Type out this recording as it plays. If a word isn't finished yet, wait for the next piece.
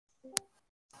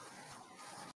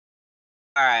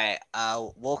All right.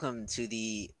 Welcome to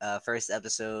the first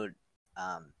episode,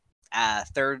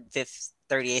 third, fifth,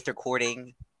 38th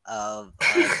recording of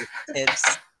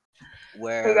Tips, Hey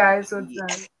where guys,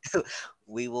 what's up?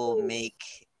 we will make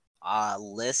a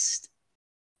list.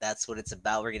 That's what it's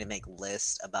about. We're gonna make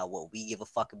lists about what we give a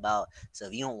fuck about. So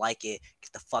if you don't like it,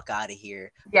 get the fuck out of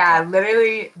here. Yeah,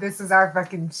 literally, this is our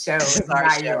fucking show. This is It's our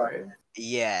not show. yours.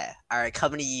 Yeah. All right.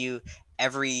 Coming to you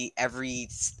every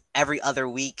other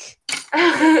week. We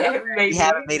Maybe.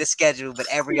 haven't made a schedule, but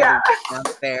every Yeah. other week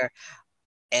sounds fair.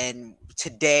 And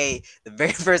today, the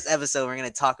very first episode, we're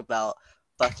gonna talk about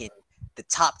fucking the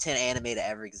top 10 anime that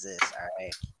ever exists. All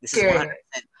right, this is 100%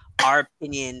 our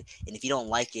opinion, and if you don't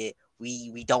like it,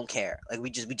 we don't care. Like we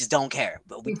just don't care.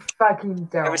 But We fucking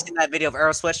don't. Ever seen that video of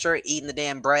Earl Sweatshirt eating the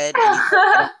damn bread? And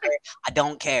I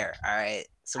don't care. All right,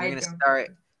 so we're gonna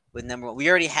start with number one. We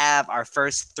already have our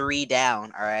first three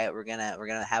down. All right, we're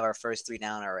gonna have our first three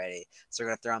down already. So we're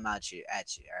gonna throw them at you. All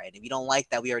right, if you don't like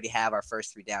that, we already have our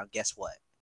first three down. Guess what?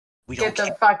 We don't Get care.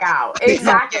 the fuck out.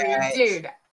 Exactly, dude.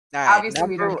 All right, obviously,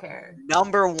 we don't care.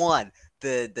 Number one,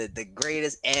 the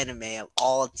greatest anime of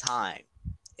all time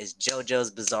is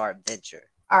JoJo's Bizarre Adventure.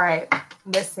 All right,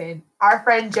 listen. Our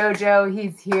friend JoJo,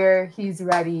 he's here. He's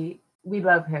ready. We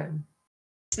love him.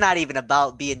 It's not even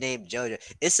about being named JoJo.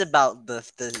 It's about the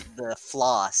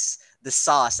floss, the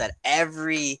sauce that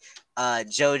every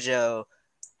JoJo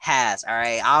has. All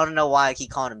right, I don't know why I keep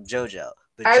calling him JoJo,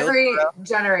 but every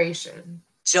generation.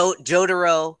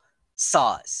 Jotaro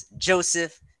sauce,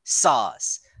 Joseph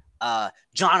sauce,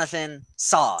 Jonathan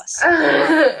sauce,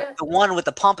 the one with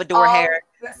the pompadour hair.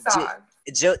 Josuke.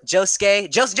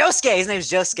 His name's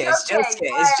Josuke.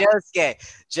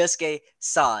 Josuke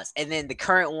sauce, and then the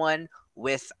current one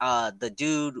with the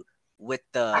dude with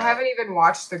the. I haven't even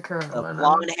watched the current one.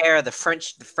 Blonde hair, the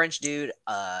French dude.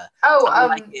 Uh-huh.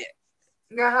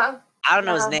 I don't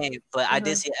know his name, but I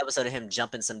did see an episode of him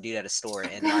jumping some dude at a store,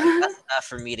 and that's enough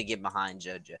for me to get behind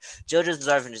JoJo. JoJo's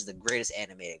Bizarre Adventure is the greatest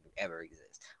anime that ever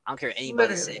exists. I don't care what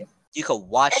anybody says. You could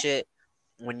watch it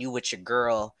when you with your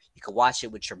girl. You could watch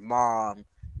it with your mom.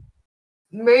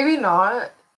 Maybe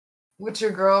not with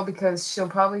your girl because she'll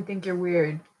probably think you're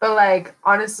weird. But like,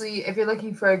 honestly, if you're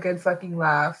looking for a good fucking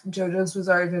laugh, JoJo's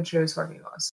Bizarre Adventure is fucking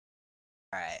awesome.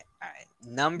 All right.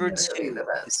 Number two, the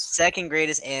second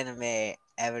greatest anime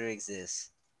ever to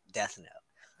exist, Death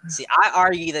Note. See, I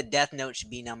argue that Death Note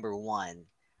should be number one,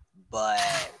 but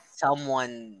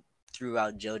someone threw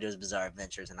out JoJo's Bizarre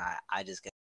Adventures, and I just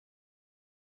get.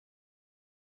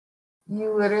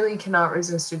 You literally cannot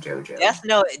resist a JoJo. Death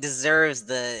Note deserves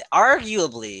the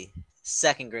arguably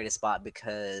second greatest spot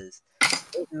because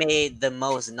it made the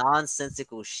most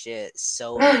nonsensical shit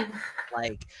so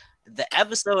like the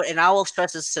episode, and I will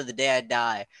stress this to the day I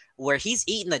die, where he's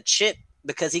eating a chip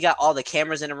because he got all the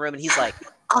cameras in the room, and he's like,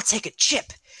 I'll take a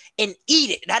chip and eat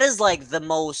it. That is like the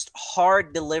most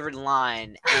hard delivered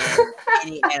line.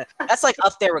 And that's like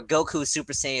up there with Goku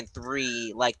Super Saiyan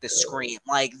 3, like the scream.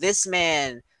 Like this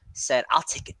man said, I'll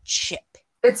take a chip.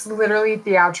 It's literally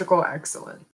theatrical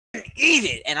excellence. Eat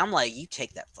it. And I'm like, you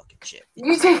take that fucking chip.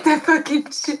 You take that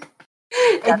fucking chip.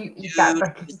 And you eat that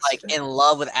fucking chip. Like in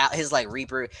love with his like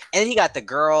Reaper. And then he got the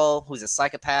girl who's a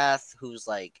psychopath who's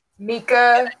like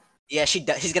Mika. Yeah,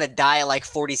 she's gonna die at like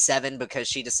 47 because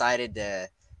she decided to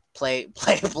play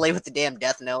with the damn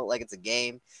Death Note like it's a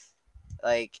game.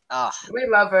 Like, we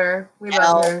love her. We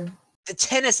love her. The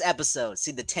tennis episode.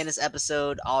 See, the tennis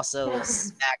episode also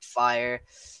smacked fire,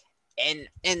 and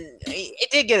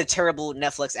it did get a terrible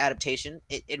Netflix adaptation.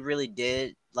 It really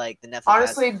did. Like the Netflix.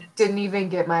 Honestly, didn't even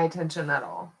get my attention at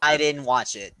all. I didn't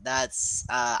watch it. That's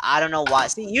I don't know why.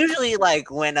 See, usually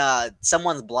like when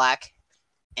someone's black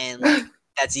and like,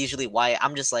 that's usually why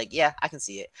I'm just like, yeah, I can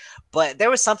see it. But there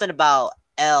was something about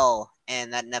L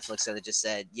and that Netflix show that just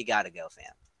said, you gotta go,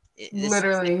 fam.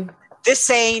 Literally. This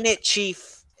ain't it,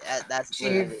 Chief. That's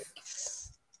Chief.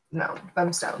 No,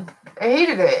 thumbs down. I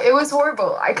hated it. It was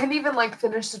horrible. I couldn't even like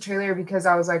finish the trailer because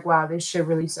I was like, wow, this shit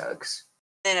really sucks.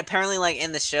 And apparently, like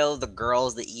in the show, the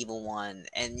girl's the evil one,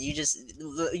 and you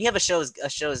have a show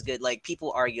is good. Like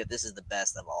people argue that this is the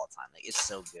best of all time. Like it's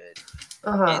so good.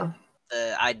 And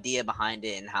the idea behind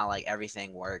it and how like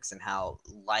everything works and how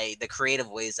the creative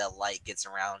ways that Light gets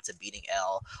around to beating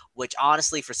L, which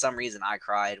honestly for some reason I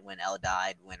cried when L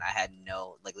died when I had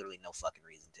literally no fucking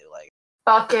reason to. Like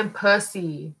fucking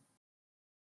pussy.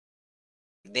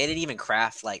 They didn't even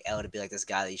craft like L to be like this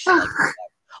guy that you should like.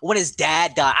 When his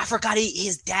dad died, I forgot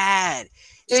his dad.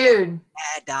 Dude, his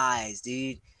dad dies,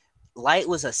 dude. Light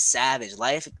was a savage.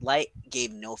 Light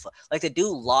gave no fuck. Like the dude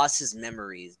lost his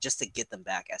memories just to get them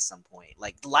back at some point.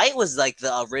 Like Light was like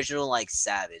the original like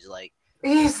savage. Like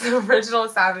He's the original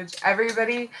Savage.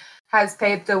 Everybody has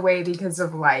paved the way because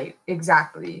of Light.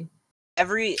 Exactly.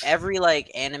 Every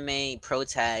like anime pro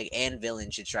tag and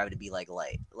villain should try to be like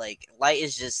Light. Like Light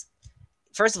is just,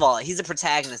 first of all, he's a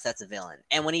protagonist that's a villain,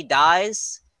 and when he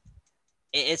dies,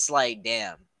 it's like,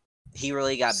 damn, he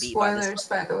really got beat by this. Spoilers,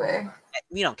 by the way.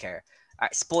 We don't care. All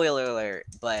right, spoiler alert,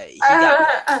 but he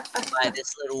got beat by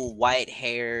this little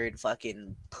white-haired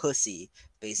fucking pussy,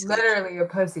 basically. Literally a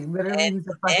pussy. Literally, And he's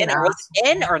a fucking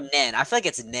N or Nen? I feel like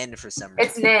it's Nen for some reason.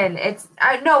 It's Nen.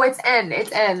 No, it's N.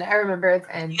 It's N. I remember it's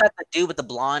N. You got the dude with the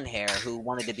blonde hair who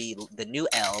wanted to be the new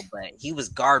L, but he was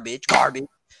garbage.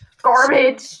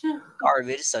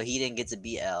 So he didn't get to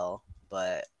be L.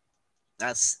 But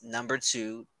that's number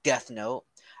 2, Death Note.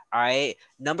 All right,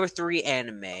 number 3,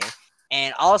 anime.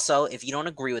 And also, if you don't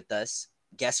agree with us,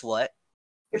 guess what?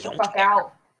 Get the fuck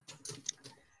out.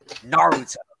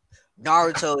 Naruto.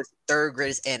 Naruto is the 3rd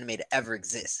greatest anime to ever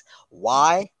exist.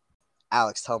 Why?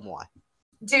 Alex, tell me why.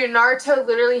 Dude, Naruto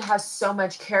literally has so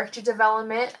much character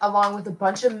development, along with a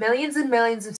bunch of millions and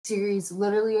millions of series.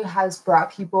 Literally has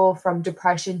brought people from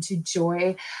depression to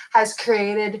joy, has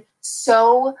created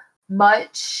so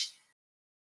much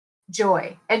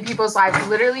joy in people's lives.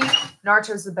 Literally,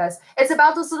 Naruto's the best. It's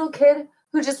about this little kid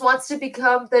who just wants to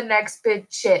become the next big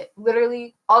shit.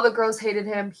 Literally, all the girls hated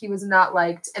him. He was not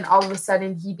liked, and all of a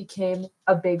sudden, he became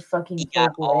a big fucking He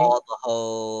got boy. all the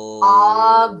hoes.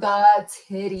 All the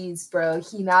titties, bro.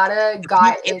 Hinata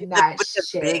got in that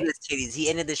shit. The biggest titties. He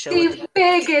ended the show the with the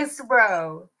biggest,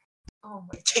 bro. Oh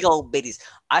my big old bitties.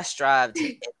 I strive to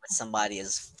end with somebody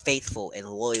as faithful and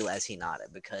loyal as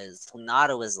Hinata, because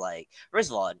Hinata was like, first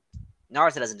of all,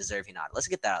 Naruto doesn't deserve Hinata. Let's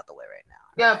get that out the way right now.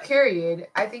 Yeah, period.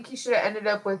 I think he should have ended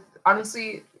up with,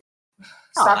 honestly,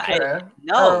 Sakura.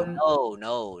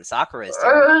 No. Sakura is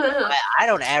terrible. I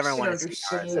don't ever want to see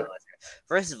Naruto.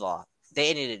 First of all, they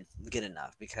ended it good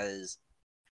enough, because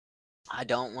I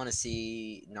don't want to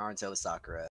see Naruto with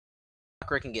Sakura.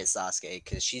 Sakura can get Sasuke,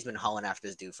 because she's been hauling after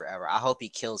this dude forever. I hope he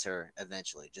kills her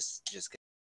eventually. Just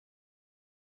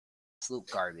absolute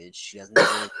garbage. She doesn't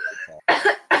really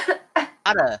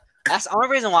That's the only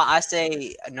reason why I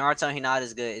say Naruto and Hinata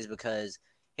is good, is because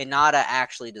Hinata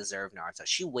actually deserved Naruto.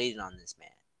 She waited on this man.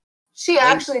 She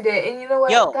actually did, and you know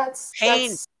what? Yo,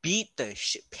 Pain beat the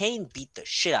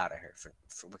shit out of her for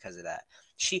because of that.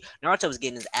 Naruto was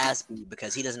getting his ass beat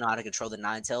because he doesn't know how to control the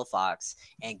Nine-Tailed Fox,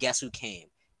 and guess who came?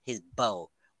 His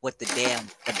bow with the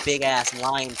big ass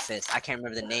lion fist. I can't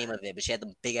remember the name of it, but she had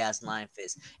the big ass lion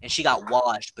fist, and she got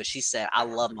washed. But she said, "I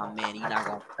love my man. You're not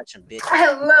gonna touch him, bitch."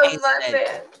 I love my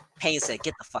man. Pain said,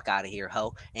 "Get the fuck out of here,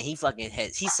 ho!" And he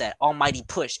said, "Almighty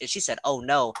push," and she said, "Oh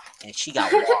no," and she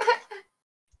got washed.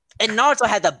 And Naruto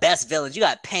had the best villains. You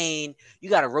got Pain, you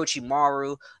got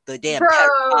Orochimaru, the damn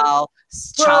pedophile,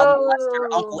 child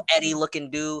molester, Uncle Eddie looking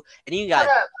dude, and then you got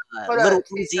Little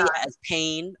Uzi as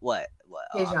Pain. What?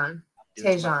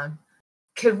 Tejon.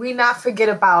 Could we not forget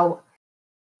about?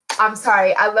 I'm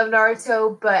sorry, I love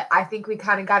Naruto, but I think we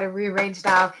kind of got to rearrange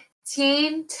now.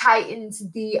 Teen Titans,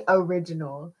 the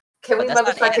original. Can we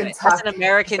motherfucking talk? That's an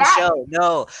American show.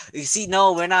 No, you see,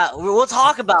 no, we're not. We'll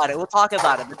talk about it. But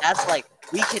that's like,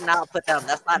 we cannot put that on.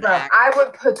 That's not an act. I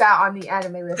would put that on the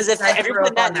anime list. Because if you're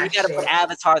putting that, then you gotta put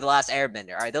Avatar: The Last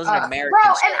Airbender. All right, those are American.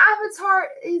 Bro, and Avatar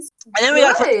is. And then we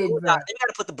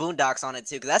gotta put the Boondocks on it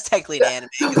too, because that's technically an anime.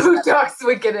 The Boondocks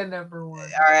would get a number 1. All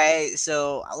right,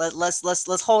 so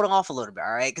let's hold off a little bit.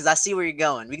 All right, because I see where you're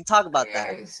going. We can talk about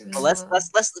that. But let's.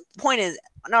 The point is,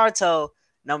 Naruto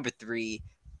number 3.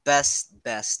 Best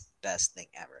thing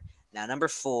ever. Now number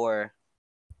 4.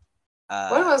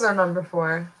 What was our number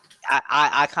 4?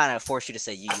 I kind of forced you to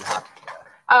say Yu Yu Hakusho.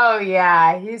 Oh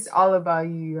yeah, he's all about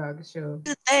Yu Yu Hakusho.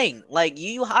 The thing, like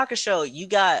Yu Yu Hakusho, you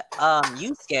got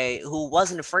Yusuke, who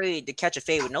wasn't afraid to catch a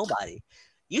fade with nobody.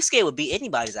 Yusuke would beat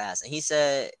anybody's ass, and he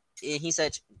said,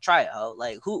 "Try it, ho!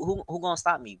 Like who gonna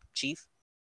stop me, Chief?"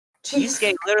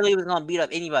 Yusuke literally was gonna beat up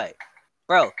anybody.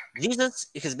 Bro, Jesus,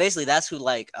 because basically that's who,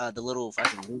 like, the little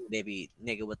fucking baby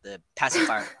nigga with the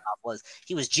pacifier was.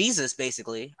 He was Jesus,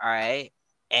 basically, all right?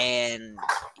 And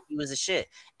he was a shit.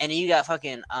 And then you got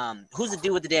fucking, who's the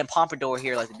dude with the damn pompadour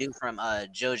here, like the dude from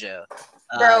JoJo?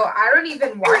 Bro, I don't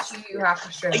even watch Yu Yu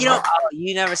Hakusho. You know,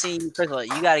 you never seen, first of all,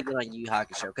 you gotta get on Yu Yu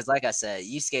Hakusho, because like I said,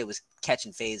 Yusuke was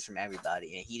catching phase from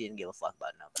everybody, and he didn't give a fuck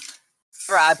about nobody.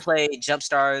 Remember, I played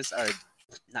J-Stars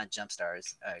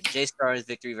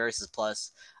Victory Versus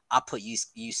Plus. I put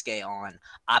Yusuke on.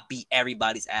 I beat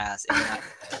everybody's ass,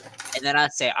 and then I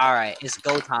say, "All right, it's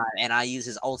go time," and I use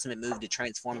his ultimate move to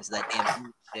transform into that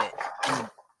damn shit and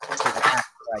after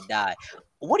I die.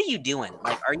 What are you doing?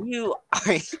 Like, are you?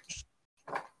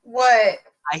 What?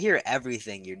 I hear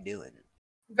everything you're doing.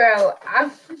 Bro,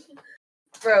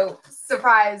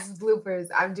 surprise bloopers.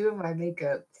 I'm doing my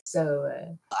makeup, so.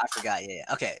 I forgot. Yeah.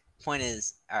 Okay. Point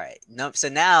is, all right. No. So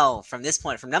now, from this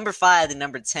point, from number 5 to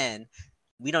number 10,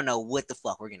 we don't know what the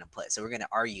fuck we're gonna put. So we're gonna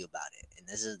argue about it, and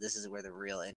this is where the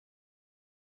real.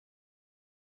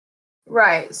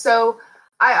 Right. So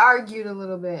I argued a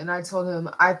little bit, and I told him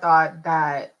I thought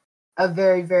that a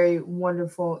very, very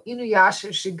wonderful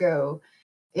Inuyasha should go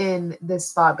in this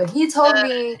spot, but he told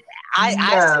me I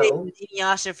no. say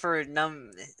Inuyasha for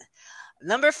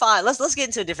number 5. Let's get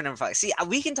into a different number 5. See,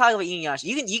 we can talk about Inuyasha.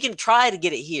 You can try to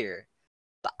get it here,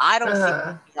 but I don't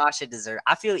think Inuyasha deserves.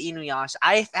 I feel Inuyasha.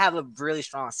 I have a really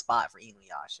strong spot for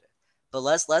Inuyasha, but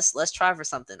let's try for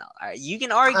something else. All right, you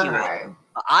can argue it.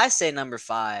 But I say number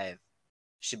 5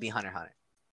 should be Hunter x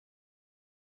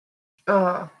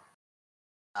Hunter.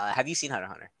 Have you seen Hunter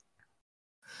x Hunter?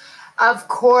 Of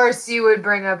course you would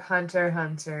bring up Hunter x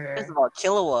Hunter. First of all,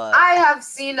 Killua. I have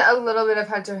seen a little bit of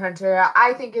Hunter x Hunter.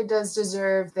 I think it does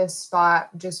deserve this spot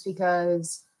just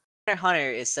because Hunter x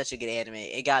Hunter is such a good anime.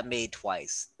 It got made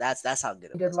twice. That's how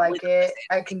good it was. I did like it.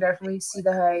 I can definitely see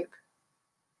the hype.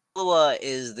 Killua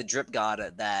is the drip god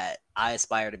that I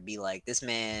aspire to be like. This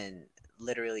man,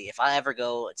 literally, if I ever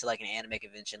go to like an anime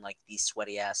convention like these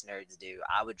sweaty ass nerds do,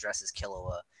 I would dress as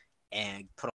Killua and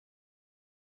put on.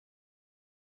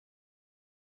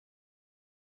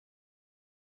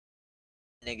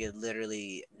 Nigga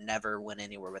literally never went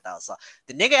anywhere without sauce.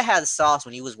 The nigga had sauce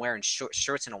when he was wearing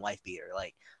shorts and a wife beater.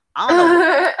 Like,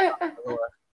 I don't know.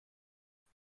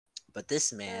 But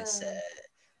this man said,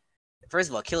 first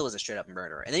of all, Killua was a straight up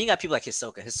murderer. And then you got people like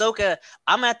Hisoka. Hisoka,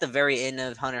 I'm at the very end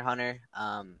of Hunter x Hunter.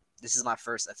 This is my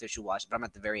first official watch, but I'm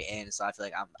at the very end, so I feel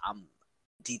like I'm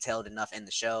detailed enough in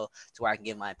the show to where I can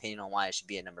give my opinion on why it should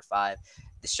be at number 5.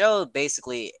 The show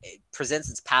basically presents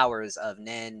its powers of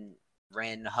Nen,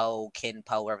 Ren, Ho, Kin,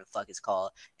 Po, whatever the fuck it's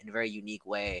called, in a very unique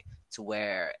way, to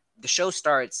where the show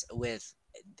starts with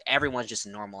everyone's just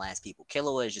normal ass people.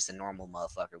 Killua is just a normal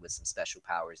motherfucker with some special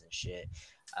powers and shit.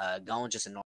 Gon's just a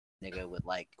normal nigga with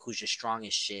like who's just strong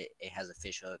as shit. It has a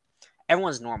fish hook.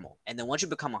 Everyone's normal, and then once you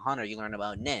become a hunter, you learn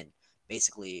about Nen.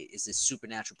 Basically, is this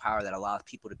supernatural power that allows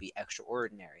people to be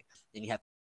extraordinary. Then you have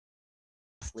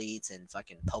athletes and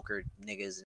fucking poker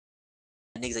niggas,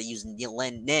 and niggas that use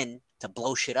Nen to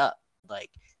blow shit up.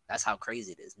 Like, that's how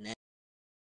crazy it is. Nen.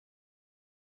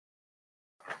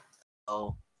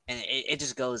 Oh, and it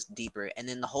just goes deeper. And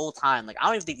then the whole time, like, I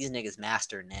don't even think these niggas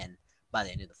master Nen by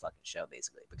the end of the fucking show,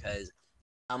 basically, because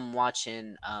I'm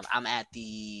watching. I'm at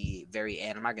the very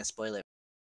end. I'm not gonna spoil it.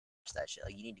 That shit,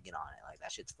 like, you need to get on it. Like,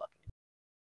 that shit's fucking.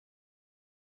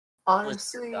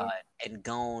 Honestly, God. And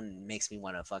Gon makes me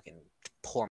want to fucking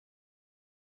pour.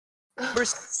 Number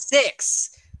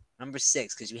 6,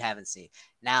 because you haven't seen.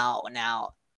 Now,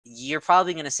 you're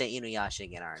probably gonna say Inuyasha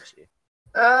again, aren't you?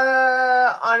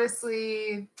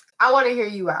 Honestly, I want to hear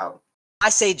you out. I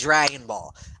say Dragon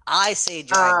Ball.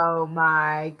 Oh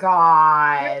my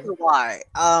god! Here's why?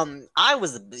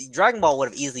 Dragon Ball would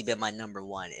have easily been my number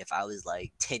 1 if I was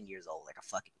like 10 years old, like a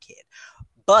fucking kid.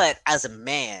 But as a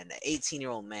man, an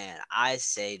 18-year-old man, I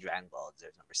say Dragon Ball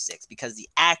deserves number 6 because the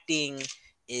acting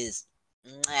is,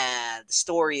 the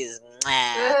story is,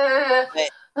 but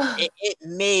it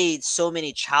made so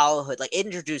many childhood, like, it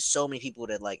introduced so many people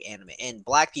to like anime, and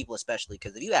black people especially.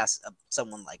 Because if you ask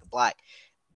someone like a black,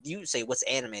 you say what's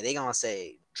anime, they gonna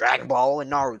say Dragon Ball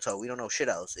and Naruto. We don't know shit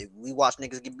else. If we watch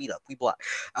niggas get beat up, we black.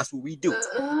 That's what we do.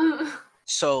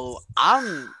 So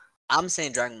I'm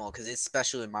saying Dragon Ball because it's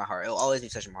special in my heart. It'll always be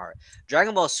special in my heart.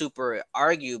 Dragon Ball Super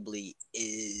arguably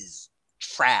is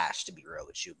trash, to be real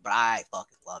with you, but I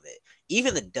fucking love it.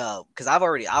 Even the dub, because I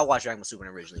watched Dragon Ball Super when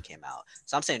it originally came out.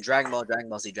 So I'm saying Dragon Ball, Dragon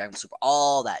Ball Z, Dragon Ball Super,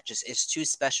 all that. Just, it's too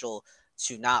special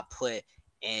to not put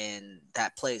in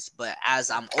that place. But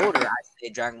as I'm older, I say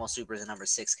Dragon Ball Super is a number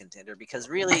 6 contender because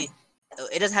really,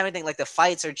 it doesn't have anything. Like, the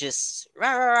fights are just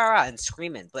rah, rah, rah, rah, and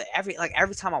screaming. But every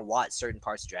time I watch certain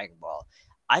parts of Dragon Ball,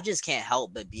 I just can't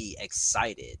help but be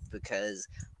excited because,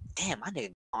 damn, my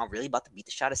nigga, I'm really about to beat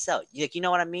the shot of Cell. You know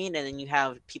what I mean? And then you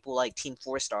have people like Team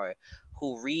 4-Star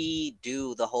who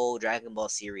redo the whole Dragon Ball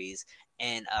series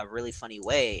in a really funny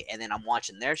way. And then I'm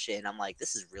watching their shit and I'm like,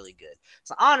 this is really good.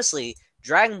 So honestly,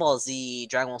 Dragon Ball Z,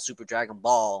 Dragon Ball Super, Dragon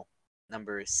Ball,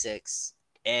 number 6,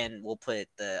 and we'll put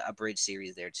the abridged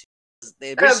series there too.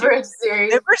 The abridged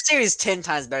series is 10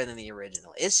 times better than the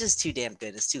original. It's just too damn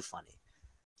good. It's too funny.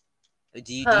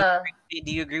 Do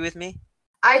you agree with me?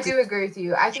 I do agree with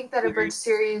you. I think that a bridge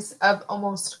series of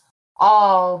almost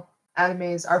all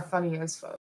animes are funny as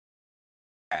fuck.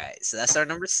 Alright, so that's our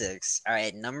number 6.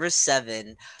 Alright, number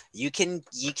 7. You can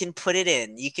put it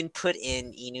in. You can put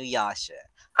in Inuyasha.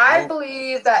 I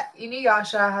believe that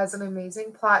Inuyasha has an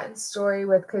amazing plot and story,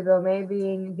 with Kagome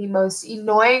being the most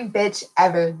annoying bitch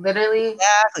ever. Literally,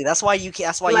 exactly. That's why you.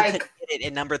 That's why you couldn't like, get it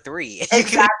in number 3.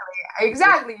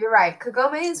 exactly. You're right.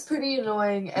 Kagome is pretty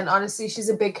annoying, and honestly, she's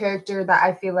a big character that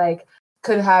I feel like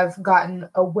could have gotten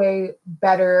a way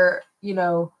better,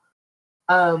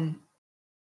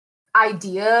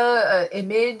 idea,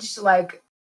 image. Like,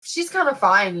 she's kind of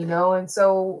fine, and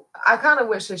so I kind of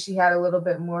wish that she had a little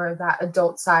bit more of that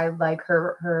adult side, like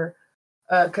her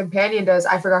companion does.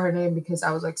 I forgot her name because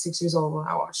I was like 6 years old when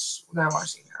I watched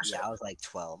Inuyasha. Yeah, I was like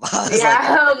 12. I was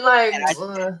I'm like, I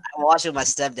watched it with my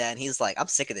stepdad, and he's like, "I'm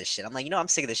sick of this shit." I'm like, I'm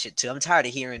sick of this shit too. I'm tired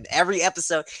of hearing every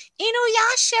episode,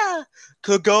 Inuyasha,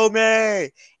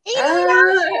 Kagome,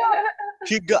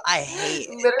 Inuyasha. I hate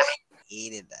it. literally, I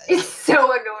hated that. it's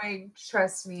so annoying.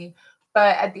 Trust me.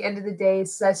 But at the end of the day,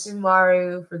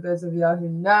 Sesshomaru, for those of y'all who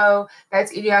know,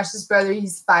 that's Inuyasha's brother.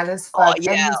 He's fine as fuck, and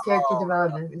his character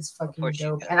development is fucking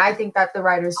dope. And I think that the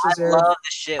writers deserve our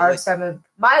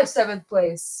my seventh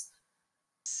place.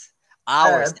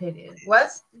 Our opinion. What?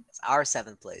 It's our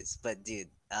 7th place. But dude,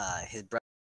 his brother,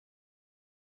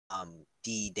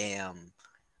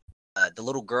 the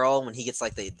little girl, when he gets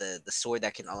like the sword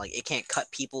that can like, it can't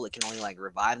cut people, it can only like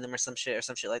revive them or some shit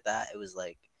like that. It was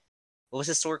like, what was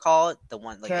his sword called? The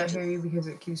one like can't hear you because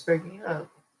it keeps breaking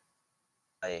up.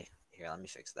 Here, let me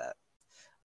fix that.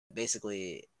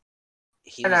 Basically,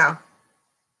 he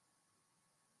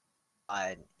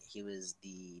was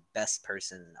the best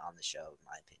person on the show, in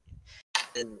my opinion.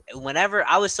 And whenever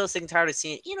I was so sick and tired of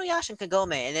seeing Inuyasha and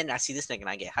Kagome, and then I see this nigga and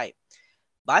I get hyped.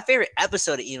 My favorite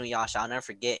episode of Inuyasha, I'll never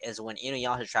forget, is when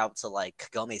Inuyasha traveled to like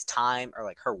Kagome's time or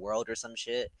like her world or some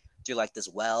shit through like this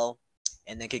well,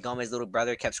 and then Kagome's little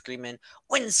brother kept screaming,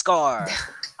 "Wind Scar,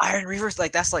 Iron Reverse!"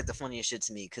 Like, that's like the funniest shit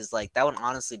to me, because like that would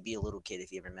honestly be a little kid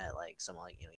if you ever met like someone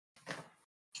like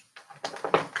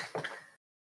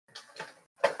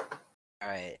All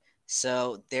right,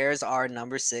 so there's our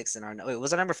number 6 and our wait,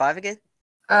 was our number 5 again?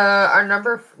 Our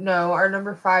number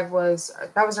 5 was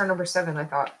our number 7, I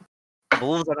thought. But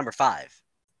what was our number 5?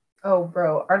 Oh,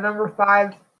 bro, our number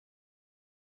 5.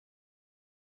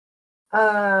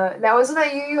 Now wasn't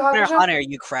that you, Hunter,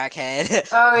 you crackhead.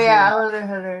 Oh yeah,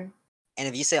 Hunter. And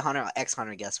if you say Hunter X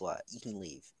Hunter, guess what? You can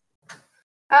leave.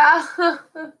 All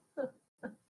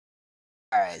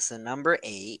right, so number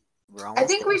 8. I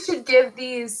think we should give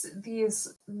these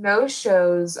no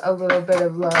shows a little bit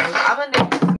of love.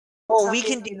 We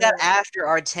can do that after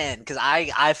our 10, because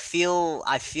I feel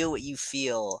what you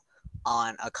feel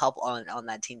on a couple on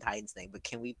that Teen Titans thing. But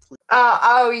can we please?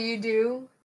 You do?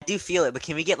 I do feel it, but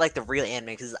can we get like the real anime?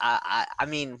 Because I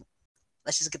mean,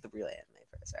 let's just get the real anime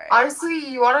first. All right. Honestly,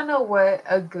 you want to know what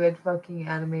a good fucking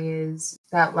anime is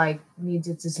that like needs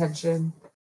its attention?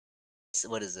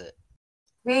 What is it?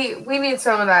 We need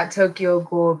some of that Tokyo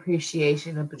Ghoul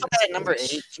appreciation. At number 8.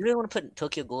 Do you really want to put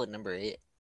Tokyo Ghoul at number 8?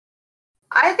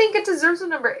 I think it deserves a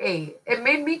number 8. It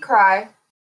made me cry.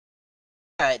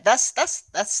 All right, that's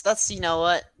you know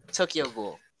what, Tokyo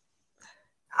Ghoul.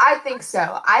 I think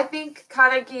so. I think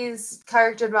Kaneki's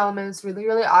character development is really,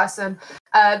 really awesome.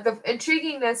 The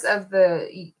intriguingness of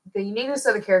the uniqueness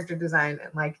of the character design,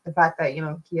 and like the fact that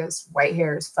he has white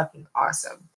hair, is fucking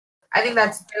awesome. I think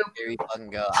that's dope. Very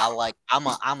fucking go.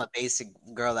 I'm a basic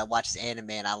girl that watches anime,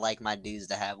 and I like my dudes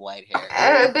to have white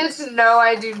hair. Bitch, no,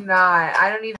 I do not. I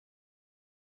don't even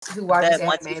who watches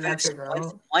anime. That's your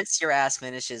girl. Once your ass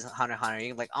finishes Hunter x Hunter,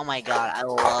 you're like, oh my god, I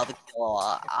love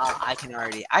Killua. I can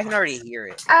already hear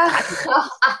it.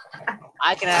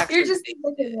 I can actually. You're just a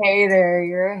hater.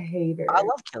 You're a hater. I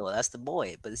love Killua. That's the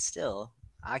boy, but still,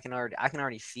 I can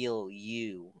already feel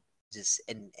you just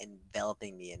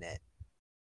enveloping me in it.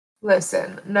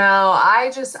 Listen, no,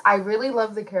 I really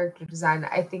love the character design.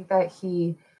 I think that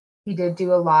he did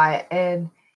do a lot, and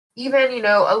even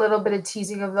a little bit of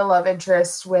teasing of the love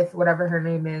interest with whatever her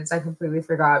name is. I completely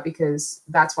forgot because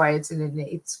that's why it's in an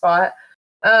 8 spot.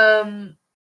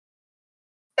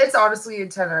 It's honestly a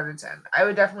 10 out of 10. I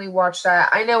would definitely watch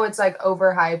that. I know it's like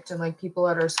overhyped and like people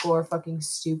at our school are fucking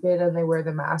stupid and they wear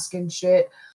the mask and shit.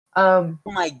 Oh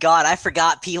my god, I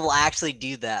forgot people actually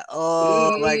do that.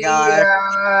 Oh my god.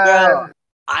 Yeah. Bro,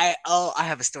 I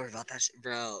have a story about that shit,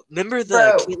 bro. Remember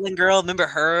the Caitlyn girl? Remember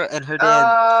her and her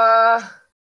dad?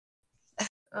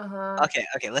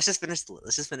 Okay, let's just finish the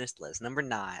list. Number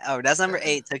 9. Oh, that's number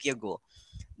 8, Tokyo Ghoul.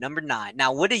 Number 9.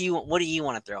 Now, what do you want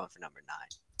to throw in for number 9?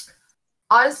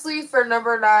 Honestly, for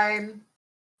number 9,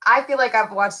 I feel like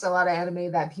I've watched a lot of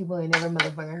anime that people ain't never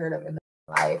motherfucking heard of in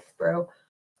their life, bro.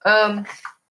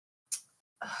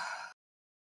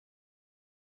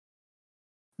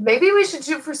 Maybe we should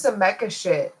shoot for some mecha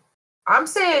shit. I'm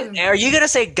saying. Are you gonna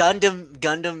say Gundam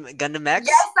X?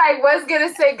 Yes, I was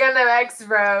gonna say Gundam X,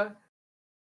 bro.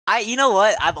 You know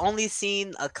what? I've only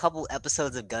seen a couple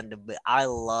episodes of Gundam, but I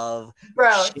love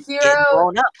Hero. getting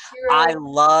blown up. Hero. I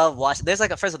love watching. There's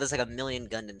like first of all, there's like a million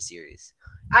Gundam series.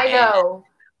 I know.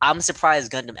 I'm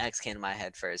surprised Gundam X came to my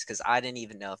head first because I didn't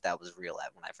even know if that was real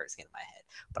when I first came to my head.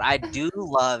 But I do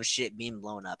love shit being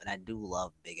blown up, and I do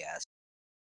love big ass.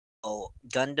 Oh,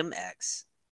 Gundam X.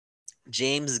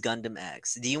 James Gundam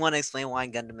X. Do you want to explain why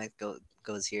Gundam X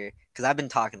goes here? Because I've been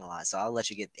talking a lot, so I'll let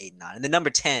you get 8 and 9. And the number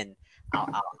 10,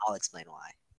 I'll explain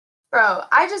why. Bro,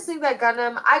 I just think that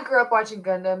Gundam. I grew up watching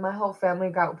Gundam. My whole family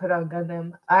got put on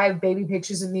Gundam. I have baby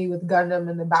pictures of me with Gundam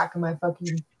in the back of my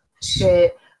fucking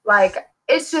shit. Like,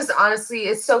 it's just honestly,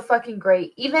 it's so fucking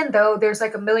great. Even though there's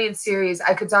like a million series,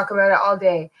 I could talk about it all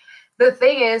day. The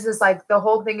thing is like the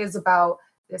whole thing is about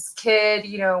this kid,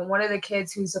 you know, one of the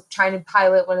kids who's trying to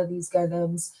pilot one of these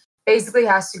Gundams basically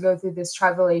has to go through this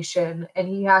tribulation, and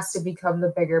he has to become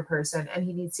the bigger person, and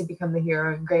he needs to become the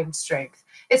hero and gain strength.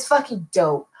 It's fucking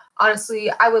dope.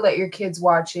 Honestly, I would let your kids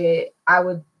watch it. I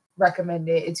would recommend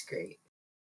it. It's great.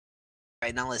 All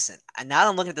right, now listen. Now that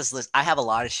I'm looking at this list, I have a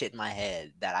lot of shit in my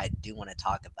head that I do want to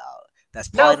talk about. That's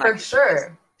probably no, for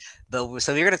sure. But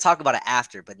so we're gonna talk about it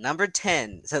after. But number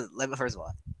 10. So let me first of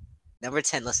all. Number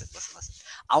 10. Listen.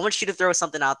 I want you to throw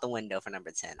something out the window for number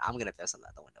 10. I'm gonna throw something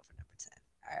out the window for number 10.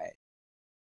 All right.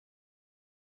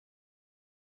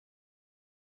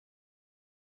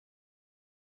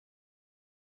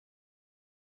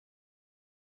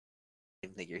 I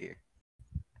didn't think you're here.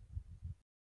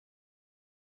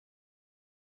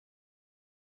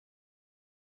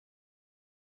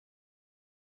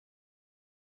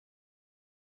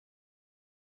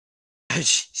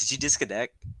 Did you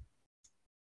disconnect?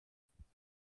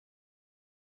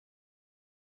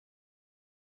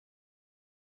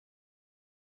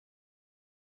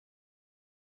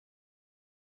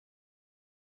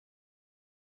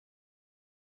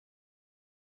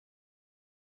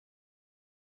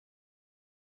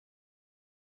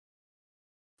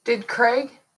 Did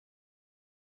Craig?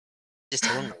 Just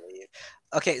told him to leave.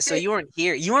 Okay, so you weren't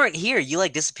here. You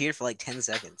like disappeared for like 10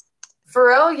 seconds. For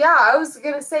real? Yeah, I was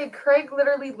gonna say Craig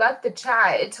literally left the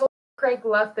chat. It told Craig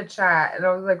left the chat, and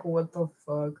I was like, "What the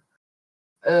fuck?"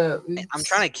 I'm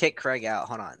trying to kick Craig out.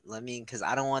 Hold on, because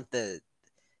I don't want the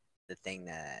thing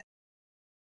that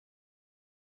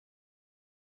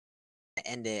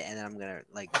end it, and then I'm gonna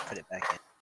like put it back in.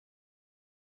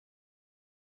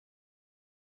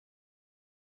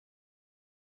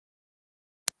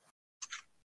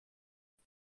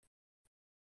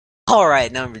 All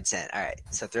right, number 10. All right,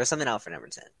 so throw something out for number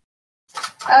 10.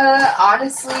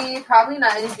 Honestly, probably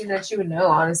not anything that you would know.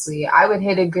 Honestly, I would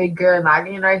hit a good Gurren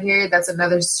Lagann right here. That's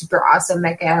another super awesome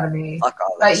mecha anime. Fuck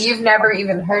all that. But you've never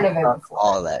even heard of it Fuck before.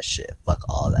 all that shit. Fuck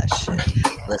all that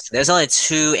shit. Listen, there's only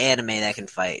 2 anime that can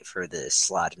fight for this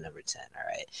slot of number 10. All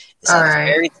right, it's either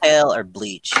Fairy Tail or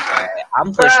Bleach. All right,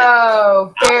 I'm pushing.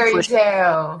 Bro, Fairy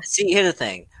Tail. See, here's the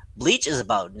thing. Bleach is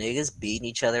about niggas beating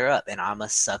each other up, and I'm a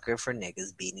sucker for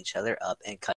niggas beating each other up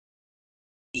and cut.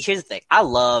 Here's the thing. I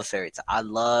love Fairy Tail. I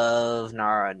love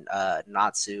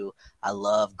Natsu. I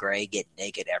love Gray getting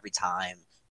naked every time.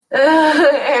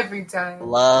 Every time.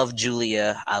 Love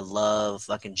Julia. I love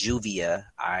fucking Juvia.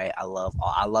 Alright. I love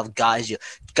Gajio.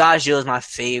 Gajio is my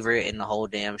favorite in the whole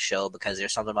damn show because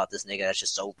there's something about this nigga that's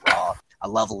just so raw. I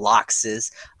love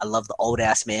Loxus. I love the old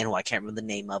ass man who I can't remember the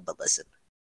name of, but listen.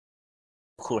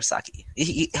 Kurosaki.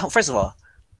 First of all,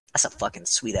 that's a fucking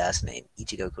sweet ass name.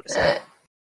 Ichigo Kurosaki.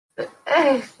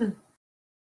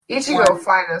 Ichigo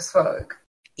fine as fuck.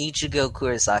 Ichigo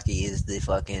Kurosaki is the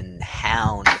fucking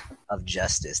hound of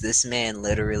justice. This man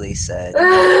literally said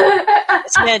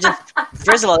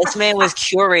first of all, this man was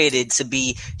curated to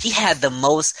be, he had the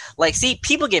most, like, see,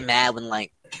 people get mad when,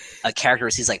 like, a character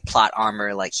receives, like, plot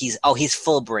armor, like, he's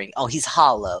full bring, he's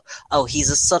hollow, he's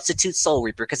a substitute soul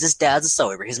reaper, because his dad's a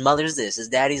soul reaper, his mother's this, his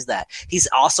daddy's that, he's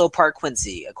also part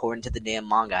Quincy, according to the damn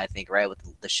manga, I think, right, with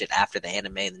the shit after the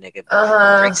anime, the nigga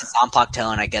breaks his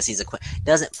Zanpakuto, and I guess he's a Quincy.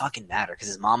 Doesn't fucking matter, because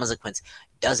his mama's a Quincy.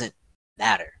 Doesn't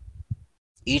matter.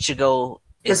 Ichigo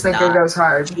this nigga goes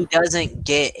hard. He doesn't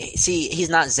get, see, he's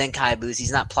not Zenkai boost,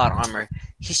 he's not plot armor,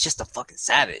 he's just a fucking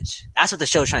savage. That's what the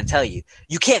show's trying to tell you.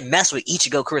 You can't mess with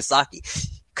Ichigo Kurosaki,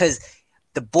 because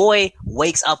the boy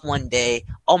wakes up one day,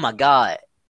 oh my god,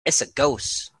 it's a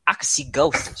ghost. I could see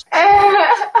ghosts.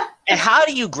 And how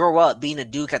do you grow up being a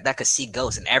dude that could see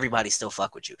ghosts and everybody still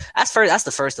fuck with you? That's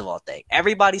the first of all thing.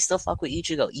 Everybody still fuck with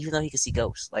Ichigo, even though he can see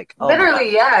ghosts. Like,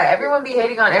 literally, yeah. Everyone be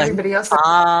hating on everybody else.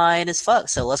 Fine as fuck.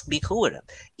 So let's be cool with him.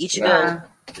 Ichigo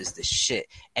is the shit.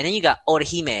 And then you got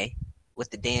Orihime with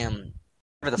the damn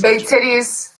Whatever the Big fuck.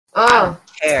 titties. I Oh, don't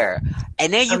care.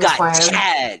 And then you got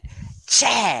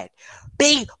Chad.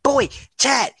 Big boy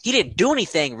Chad. He didn't do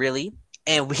anything really.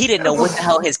 And he didn't know what the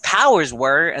hell his powers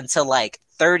were until like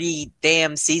 30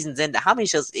 damn seasons into how many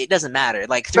shows? It doesn't matter.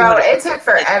 Like 300. bro, it took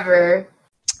forever.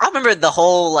 I remember the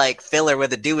whole like filler where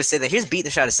the dude would say that here's beating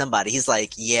the shot of somebody. He's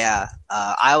like, yeah,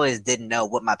 I always didn't know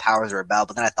what my powers were about,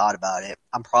 but then I thought about it.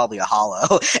 I'm probably a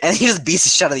hollow, and he just beats the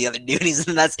shot of the other dude.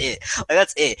 And that's it. Like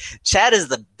that's it. Chad is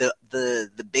the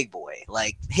big boy.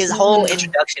 Like his whole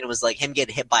introduction was like him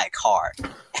getting hit by a car.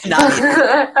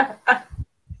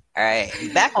 All right,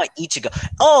 back on Ichigo.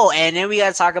 Oh, and then we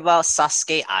gotta talk about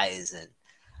Sasuke Aizen.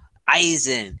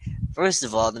 First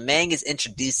of all, the man gets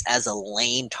introduced as a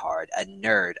lame-tard, a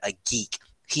nerd, a geek.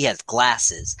 He has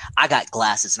glasses. I got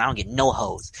glasses, and I don't get no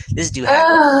hoes. This dude had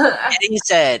and then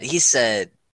he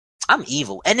said, I'm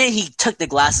evil. And then he took the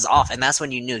glasses off, and that's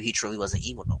when you knew he truly wasn't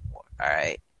evil no more. All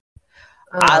right?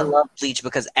 I love Bleach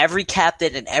because every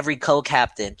captain and every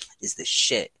co-captain is the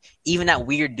shit. Even that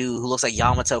weird dude who looks like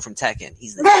Yamato from Tekken.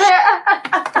 He's the shit.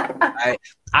 Right?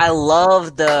 I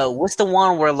love what's the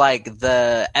one where like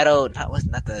the Edo,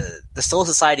 the Soul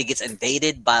Society gets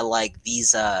invaded by like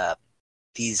these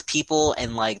people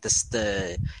and like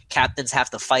the captains have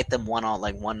to fight them one on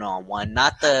one.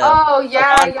 Not the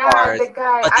the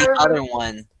guy, but the other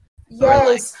one.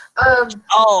 Yes,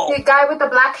 the guy with the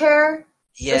black hair.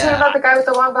 Yeah, you're talking about the guy with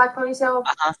the long black ponytail.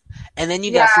 And then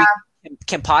you got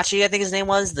Kenpachi, I think his name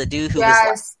was the dude who was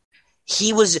like,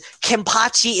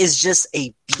 Kenpachi is just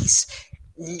a beast.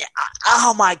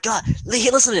 Oh my god!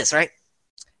 Listen to this, right?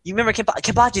 You remember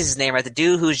Kenpachi's his name, right? The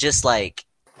dude who's just like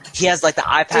he has like the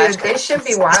eye patch. Dude, they should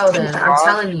be wild. I'm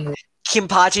telling you.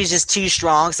 Kenpachi's just too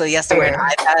strong, so he has to wear an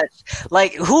eye patch.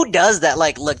 Like, who does that?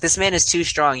 Like, look, this man is too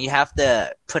strong. You have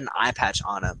to put an eye patch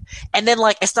on him. And then,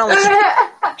 like, it's not like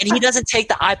and he doesn't take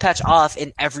the eye patch off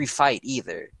in every fight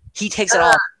either. He takes it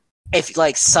off if,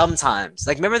 like, sometimes.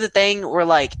 Like, remember the thing where,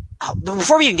 like,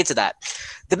 before we even get to that,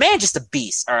 the man just a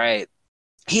beast, all right?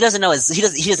 He doesn't know he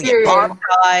doesn't get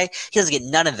Bankai. He doesn't get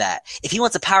none of that. If he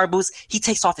wants a power boost, he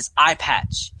takes off his eye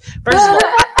patch. First of all,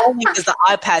 not only does the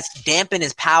eye patch dampen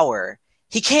his power,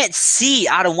 he can't see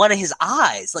out of one of his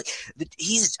eyes. Like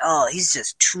he's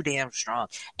just too damn strong.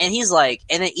 And he's like,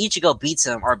 and then Ichigo beats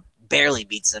him or barely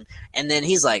beats him, and then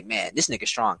he's like, man, this nigga's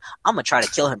strong. I'm gonna try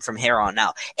to kill him from here on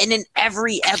out. And then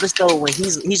every episode when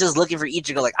he's just looking for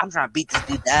Ichigo, like I'm trying to beat this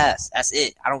dude's ass. That's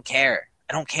it. I don't care.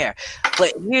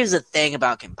 But here's the thing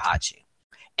about Kenpachi.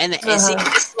 And see,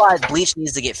 this is why Bleach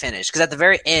needs to get finished. Because at the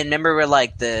very end, remember where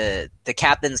like the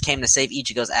captains came to save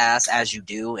Ichigo's ass, as you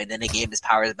do, and then they gave his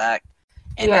powers back?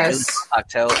 And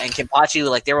Octo and Kenpachi,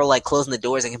 like they were like closing the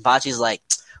doors, and Kenpachi's like,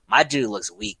 my dude looks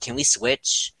weak. Can we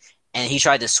switch? And he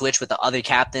tried to switch with the other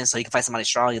captain so he could fight somebody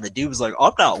strong, and the dude was like,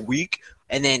 I'm not weak.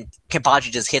 And then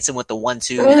Kenpachi just hits him with the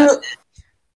 1-2, and that's it.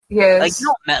 Yes.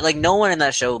 Like no one in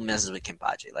that show messes with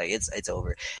Kenpachi. Like it's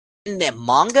over. In the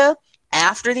manga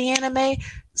after the anime,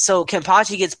 so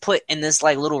Kenpachi gets put in this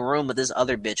like little room with this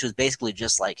other bitch who's basically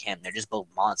just like him. They're just both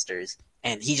monsters,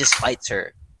 and he just fights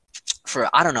her for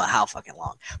I don't know how fucking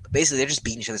long. But basically they're just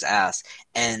beating each other's ass,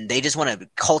 and they just want to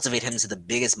cultivate him to the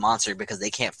biggest monster because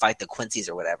they can't fight the Quincy's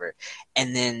or whatever.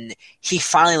 And then he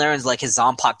finally learns like his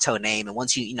Zanpakuto name, and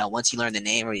once you learn the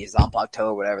name or your Zanpakuto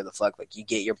or whatever the fuck, like you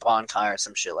get your Bankai or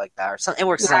some shit like that, or something. It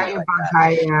works something like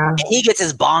that. And he gets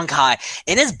his Bankai,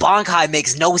 and his Bankai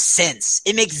makes no sense.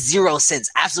 It makes zero sense,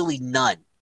 absolutely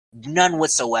none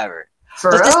whatsoever.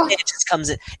 For real? It just comes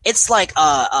in. It's like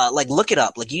look it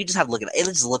up. Like you just have to look it up. It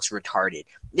just looks retarded.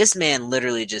 This man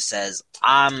literally just says,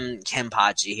 "I'm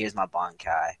Kenpachi. Here's my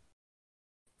Bankai."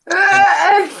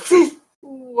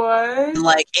 What?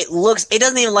 Like it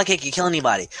doesn't even like it can kill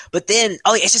anybody. But then,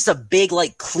 it's just a big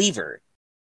like cleaver.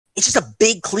 It's just a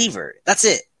big cleaver. That's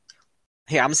it.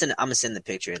 Here, I'm gonna send the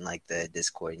picture in like the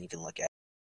Discord, and you can look at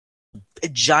it. A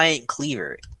giant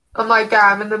cleaver. Oh my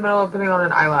god, I'm in the middle of putting on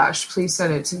an eyelash. Please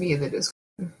send it to me in the Discord.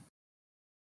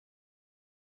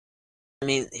 I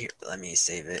mean, here, let me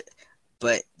save it.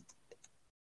 But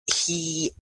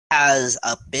he has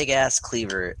a big ass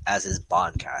cleaver as his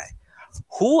Bankai.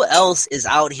 Who else is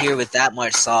out here with that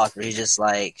much sauce where he's just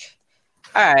like,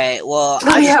 alright, well,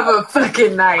 I have a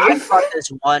fucking knife. I fought this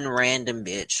one random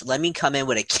bitch. Let me come in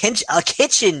with a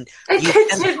kitchen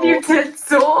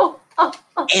utensil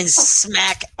and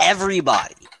smack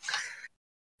everybody.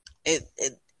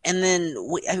 And then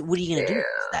what are you gonna do with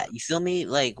that? You feel me?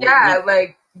 Like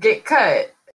like get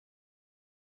cut.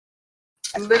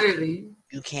 Literally,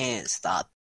 you can't stop.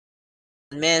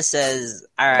 The man says,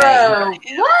 "All right." Bro,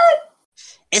 what?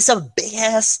 It's a big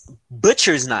ass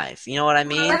butcher's knife. You know what I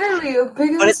mean? Literally a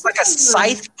big. But it's like a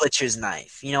scythe butcher's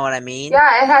knife. You know what I mean?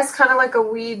 Yeah, it has kind of like a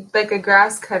weed, like a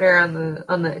grass cutter on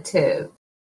the tip.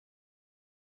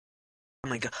 Oh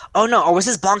my god! Oh no! Or was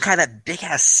his Bankai that big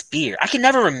ass spear? I can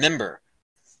never remember.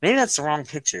 Maybe that's the wrong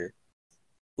picture.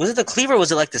 Was it the cleaver? Or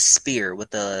was it like the spear with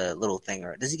the little thing?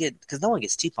 Or does he get? Because no one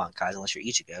gets two Bankais unless you're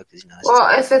Ichigo. Because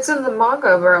Well, if it's in the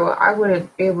manga, bro, I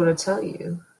wouldn't be able to tell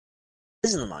you.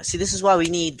 This is the manga. See, this is why we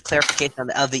need clarification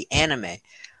of the anime.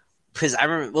 Because I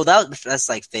remember, well, that's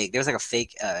like fake. There was like a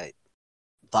fake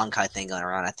Bankai thing going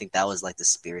around. I think that was like the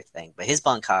spirit thing. But his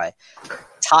Bankai,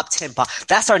 top 10.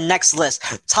 That's our next list.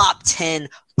 Top 10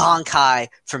 Bankai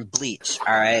from Bleach.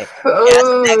 All right, that's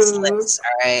the next list.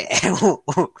 All right, and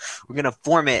we're gonna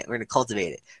form it. We're gonna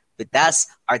cultivate it. But that's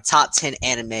our top 10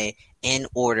 anime in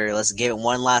order. Let's give it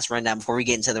one last rundown before we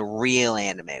get into the real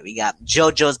anime. We got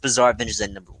JoJo's Bizarre Adventures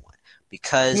at number 1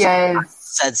 because I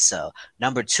said so.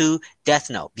 Number 2, Death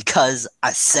Note because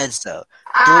I said so.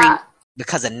 3,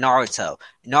 because of Naruto.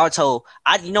 You know what?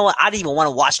 I didn't even want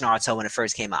to watch Naruto when it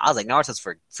first came out. I was like, Naruto's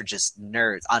for just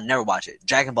nerds. I'll never watch it.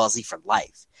 Dragon Ball Z for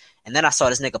life. And then I saw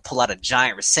this nigga pull out a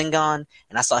giant Rasengan,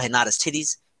 and I saw Hinata's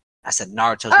titties. I said,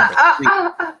 Naruto's number 3.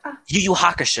 Yu Yu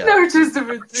Hakusho. Naruto's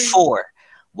number 3. 4.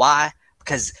 Why?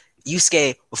 Because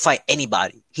Yusuke would fight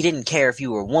anybody. He didn't care if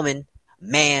you were a woman,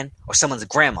 man, or someone's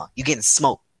grandma. You getting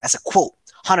smoked. That's a quote.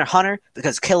 Hunter x Hunter,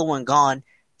 because Killua and Gon,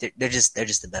 they're just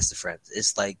the best of friends.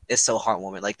 It's like, it's so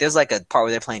heartwarming. Like, there's like a part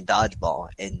where they're playing dodgeball,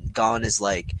 and Gon is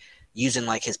like using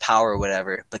like his power or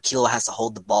whatever, but Killua has to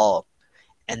hold the ball,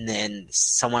 and then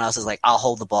someone else is like, I'll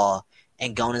hold the ball,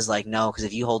 and Gon is like, no, because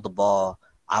if you hold the ball,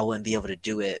 I wouldn't be able to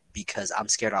do it because I'm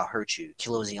scared I'll hurt you.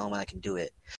 Killua is the only one that can do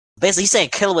it. Basically, he's saying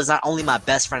Killua is not only my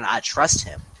best friend, I trust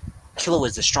him. Killua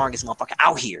is the strongest motherfucker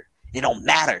out here. It don't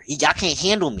matter. Y'all can't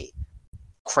handle me.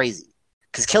 Crazy.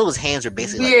 Because Killua's hands are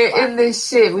basically we're in this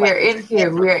shit. We are in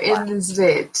here. We are in this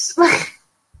bitch.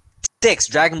 6,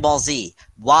 Dragon Ball Z.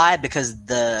 Why? Because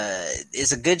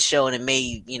it's a good show and it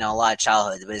made, a lot of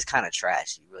childhood, but it's kind of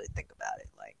trash. You really think about it.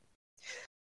 Like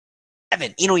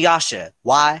 7, Inuyasha.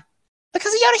 Why?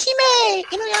 Because of Yorihime!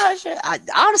 Inuyasha!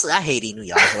 Honestly, I hate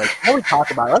Inuyasha. Like, when we talk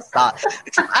about it, let's stop.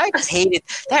 I just hate it.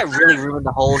 That really ruined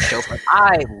the whole show. But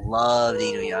I loved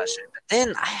Inuyasha. But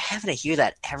then I have to hear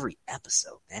that every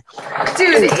episode, man.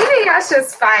 Dude,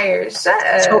 Inuyasha's fire. Shut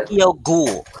up. Tokyo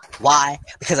Ghoul. Why?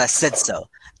 Because I said so.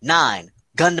 9,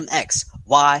 Gundam X.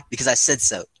 Why? Because I said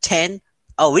so. 10,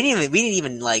 oh, we didn't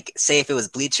even like say if it was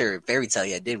Bleach or Fairy Tail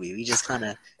yet, did we? We just kind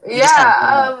of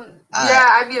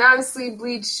I mean, honestly,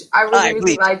 Bleach. I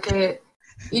really like it.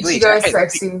 Ichigo is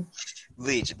sexy.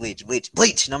 Bleach.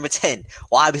 Number 10.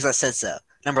 Why? Because I said so.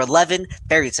 Number 11,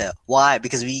 Fairy Tail. Why?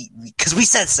 Because we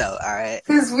said so. All right.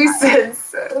 Because we said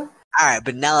so. All right,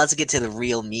 but now let's get to the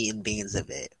real meat and beans of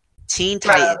it. Teen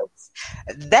Titans.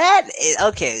 That is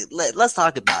okay. Let's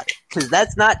talk about it because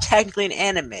that's not technically an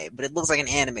anime, but it looks like an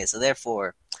anime, so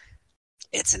therefore,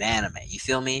 it's an anime. You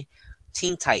feel me?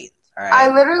 Teen Titans. All right.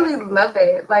 I literally love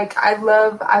it. Like I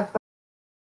love it.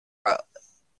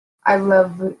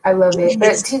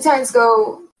 But Teen Titans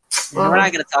Go. We're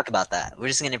not gonna talk about that. We're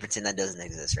just gonna pretend that doesn't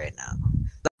exist right now.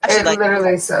 It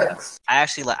literally sucks. I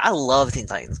love Teen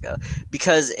Titans Go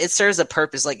because it serves a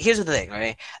purpose. Like, here's the thing,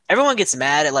 right? Everyone gets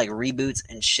mad at like reboots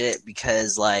and shit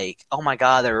because like, oh my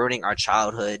god, they're ruining our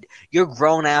childhood. You're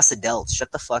grown ass adults.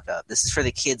 Shut the fuck up. This is for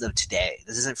the kids of today.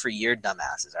 This isn't for your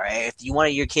dumbasses. All right. If you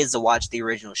wanted your kids to watch the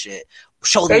original shit,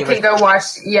 they can go watch.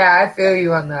 Yeah, I feel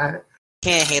you on that.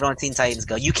 Can't hate on Teen Titans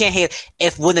Go. You can't hate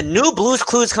when the new Blue's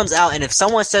Clues comes out, and if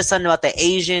someone says something about the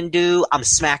Asian dude, I'm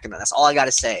smacking them. That's all I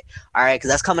gotta say. All right, because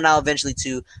that's coming out eventually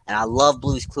too, and I love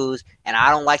Blue's Clues, and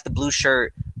I don't like the blue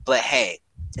shirt, but hey,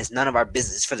 it's none of our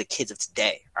business. It's for the kids of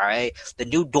today. All right, the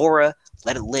new Dora,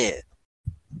 let it live.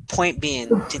 Point being,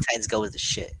 Teen Titans Go is the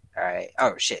shit. All right.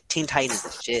 Oh shit, Teen Titans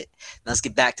is the shit. Now let's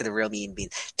get back to the real meat and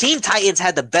beans. Teen Titans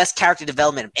had the best character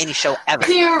development of any show ever.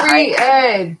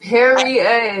 Period.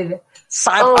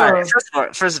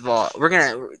 First of all, we're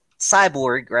gonna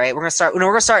Cyborg, right? We're gonna start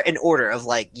in order of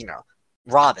like,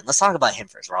 Robin. Let's talk about him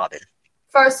first, Robin.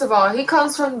 First of all, he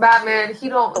comes from Batman.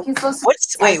 He's supposed to.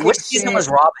 Which season was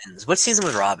Robin's? Which season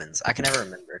was Robin's? I can never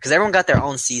remember because everyone got their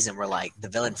own season where like the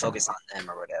villain focused on them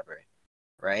or whatever,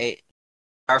 right?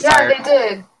 Starfire, they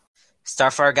did.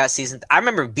 Starfire got season. I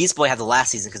remember Beast Boy had the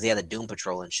last season because he had the Doom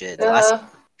Patrol and shit. I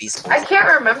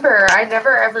can't remember. I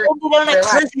never ever.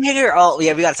 Oh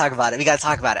yeah, we gotta talk about it.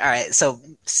 All right, so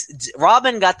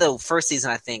Robin got the first season,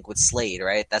 I think, with Slade,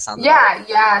 right? That sounds. Yeah,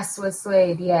 yes, with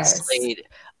Slade, yes. Slade,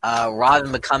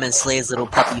 Robin becoming Slade's little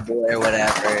puppy boy or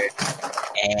whatever,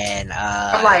 And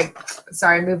I'm like,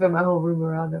 sorry, moving my whole room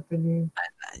around up in here.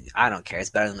 I don't care. It's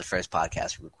better than the first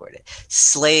podcast we recorded.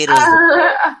 Slade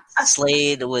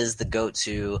was the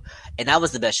go-to, and that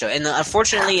was the best show. And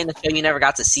unfortunately, in the show, you never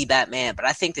got to see Batman. But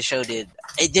I think the show did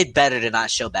better to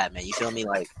not show Batman. You feel me?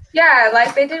 Like, yeah,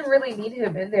 like they didn't really need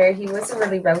him in there. He wasn't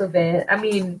really relevant. I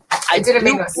mean, it didn't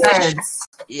make no sense.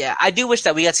 Yeah, I do wish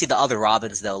that we got to see the other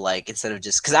Robins though. Like instead of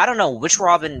just because I don't know which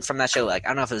Robin from that show. Like I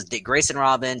don't know if it was Dick Grayson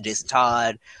Robin, Jason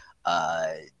Todd,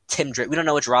 Tim Drake. We don't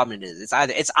know which Robin it is.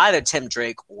 It's either Tim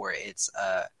Drake or it's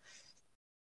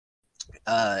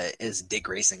is Dick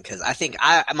Grayson, because I think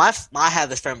I have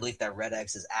this firm belief that Red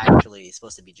X is actually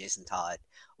supposed to be Jason Todd,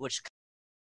 which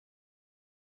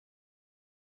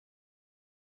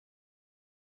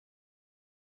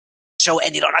show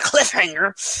ended on a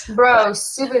cliffhanger. Bro,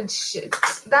 stupid shit.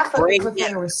 That fucking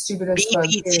cliffhanger was stupid as fuck.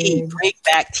 BBT, Break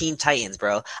Back Teen Titans,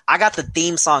 bro. I got the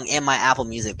theme song in my Apple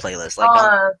Music playlist.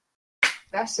 Like,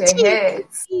 that shit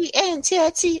hits.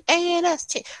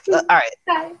 T-N-T-T-A-N-S-T. All right.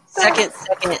 Second,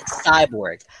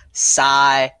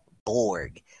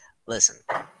 Cyborg. Listen,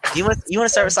 you want to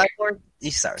start with Cyborg?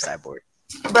 You start with Cyborg.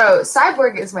 Bro,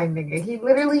 Cyborg is my nigga. He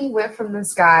literally went from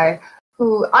this guy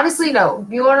who, honestly, no.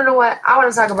 You want to know what? I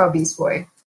want to talk about Beast Boy. Want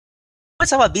to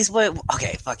talk about Beast Boy?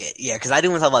 Okay, fuck it. Yeah, because I do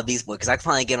want to talk about Beast Boy because I can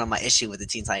finally get on my issue with the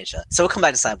Teen Titans show. So we'll come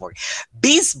back to Cyborg.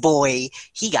 Beast Boy,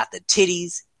 he got the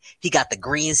titties, he got the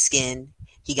green skin,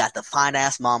 he got the fine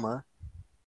ass mama,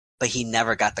 but he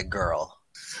never got the girl.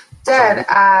 Dead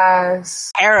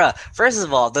ass. Tara, first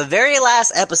of all, the very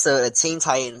last episode of Teen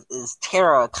Titans is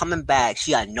Tara coming back.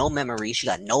 She got no memory, she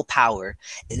got no power,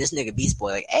 and this nigga Beast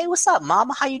Boy like, hey, what's up,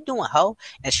 mama? How you doing, ho?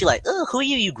 And she like, who are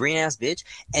you, you green ass bitch?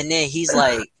 And then he's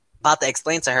like about to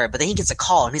explain to her, but then he gets a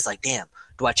call and he's like, damn,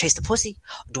 do I chase the pussy?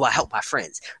 Or do I help my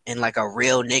friends? And like a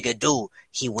real nigga do,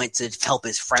 he went to help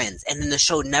his friends, and then the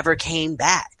show never came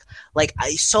back. Like,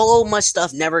 so much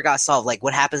stuff never got solved. Like,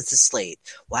 what happens to Slade?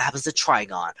 What happens to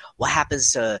Trigon? What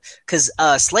happens to... Because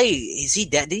Slade, is he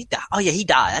dead? Did he die? Oh, yeah, he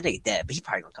died. I think he's dead, but he's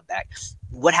probably going to come back.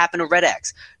 What happened to Red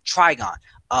X? Trigon.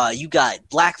 You got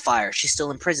Blackfire. She's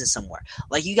still in prison somewhere.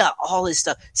 Like, you got all this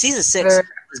stuff. Season 6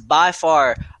 was by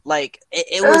far... Like,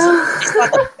 it was... It's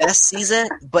not the best season,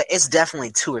 but it's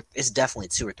definitely two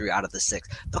or three out of the 6.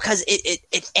 Because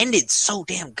it ended so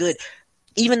damn good.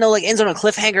 Even though like ends on a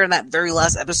cliffhanger in that very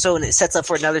last episode, and it sets up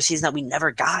for another season that we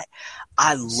never got.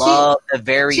 I love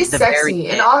she's sexy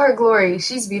in all her glory.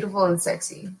 She's beautiful and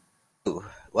sexy. Ooh,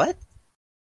 what?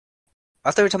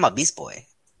 I thought we were talking about Beast Boy.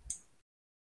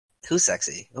 Who's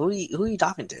sexy? Who are you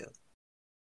talking to?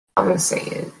 I'm gonna say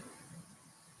it.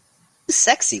 Who's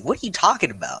sexy? What are you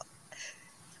talking about?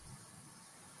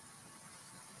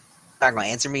 You're not gonna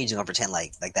answer me? You're just gonna pretend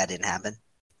like that didn't happen?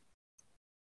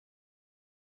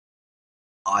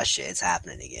 Oh shit, it's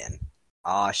happening again.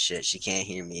 Oh shit, she can't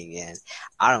hear me again.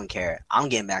 I don't care. I'm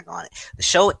getting back on it. The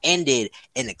show ended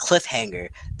in a cliffhanger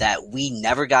that we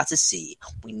never got to see.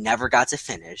 We never got to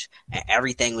finish. And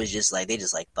everything was just like, they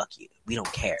just like, fuck you. We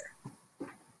don't care.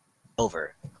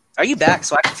 Over. Are you back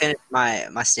so I can finish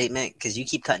my statement? Because you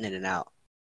keep cutting it in and out.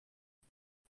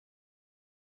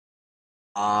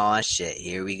 Oh shit,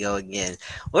 here we go again.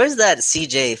 Where's that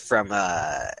CJ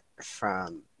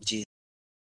from G?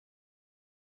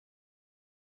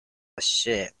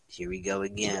 Shit, here we go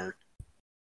again.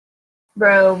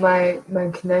 Bro, my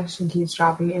connection keeps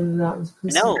dropping in and out.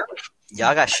 No,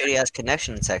 y'all got shitty ass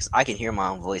connection text. I can hear my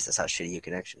own voice. That's how shitty your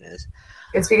connection is.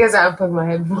 It's because I unplugged my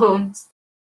headphones.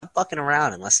 I'm fucking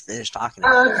around and let's finish talking.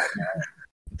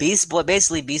 Beast Boy,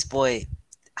 basically Beast Boy,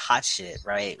 hot shit,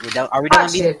 right? Are we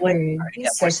done Beast Boy?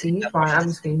 He's sexy. He's fine. I'm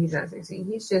just kidding. He's not sexy.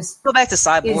 He's just... Go back to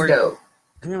Cyborg. He's dope.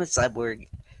 I'm with Cyborg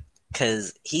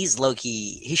because he's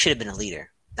low-key... He should have been a leader.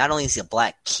 Not only is he a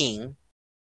black king,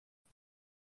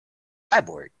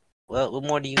 Cyborg. Well, what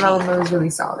more do you need? That was really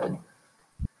solid.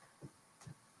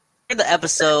 The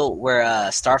episode where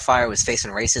Starfire was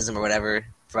facing racism or whatever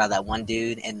for that one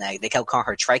dude, and they kept calling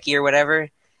her Trikey or whatever,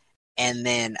 and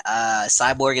then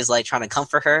Cyborg is like trying to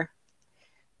comfort her,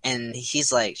 and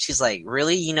she's like,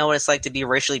 really? You know what it's like to be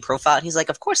racially profiled? And he's like,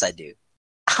 of course I do.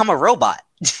 I'm a robot.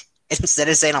 Instead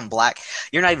of saying I'm black,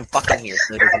 you're not even fucking here,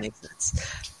 so it doesn't make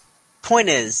sense. Point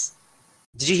is,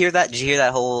 did you hear that? Did you hear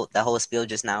that whole spiel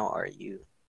just now? Or are you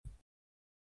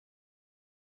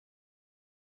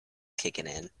kicking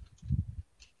in?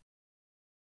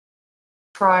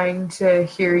 Trying to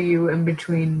hear you in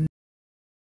between